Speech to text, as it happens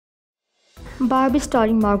Barbie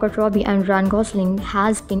starring Margot Robbie and Ryan Gosling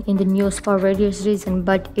has been in the news for various reasons,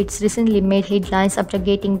 but it's recently made headlines after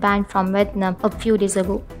getting banned from Vietnam a few days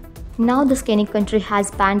ago. Now the scenic country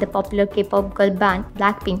has banned the popular K-pop girl band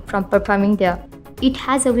Blackpink from performing there. It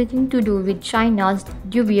has everything to do with China's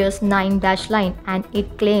dubious 9-line and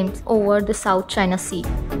its claims over the South China Sea.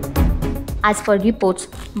 As per reports,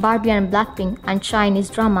 Barbie and Blackpink and Chinese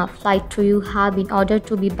drama Flight to You have been ordered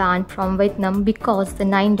to be banned from Vietnam because the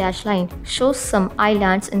 9-line shows some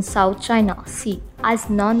islands in South China Sea as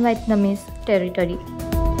non-Vietnamese territory.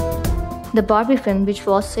 The Barbie film, which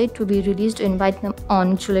was said to be released in Vietnam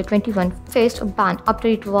on July 21, faced a ban after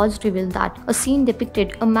it was revealed that a scene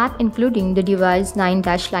depicted a map including the device's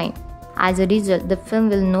 9-line. As a result, the film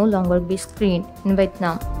will no longer be screened in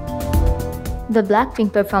Vietnam. The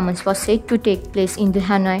Blackpink performance was said to take place in the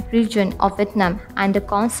Hanoi region of Vietnam, and the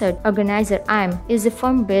concert organizer IM is a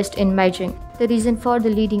firm based in Beijing. The reason for the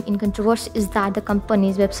leading in controversy is that the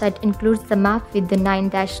company's website includes the map with the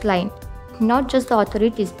 9-line. Not just the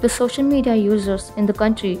authorities, the social media users in the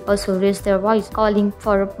country also raised their voice, calling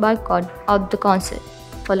for a boycott of the concert.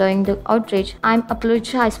 Following the outrage, IM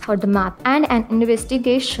apologized for the map, and an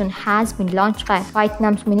investigation has been launched by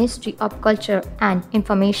Vietnam's Ministry of Culture and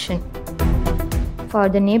Information. For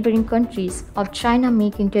the neighboring countries of China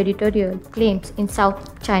making territorial claims in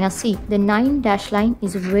South China Sea, the 9-line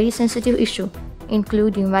is a very sensitive issue,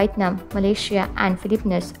 including Vietnam, Malaysia, and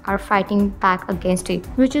Philippines are fighting back against it,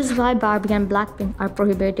 which is why Barbie and Blackpink are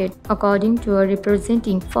prohibited. According to a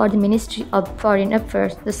representative for the Ministry of Foreign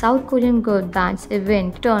Affairs, the South Korean girl band's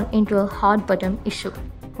event turned into a hot-button issue.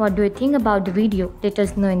 What do you think about the video? Let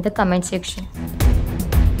us know in the comment section.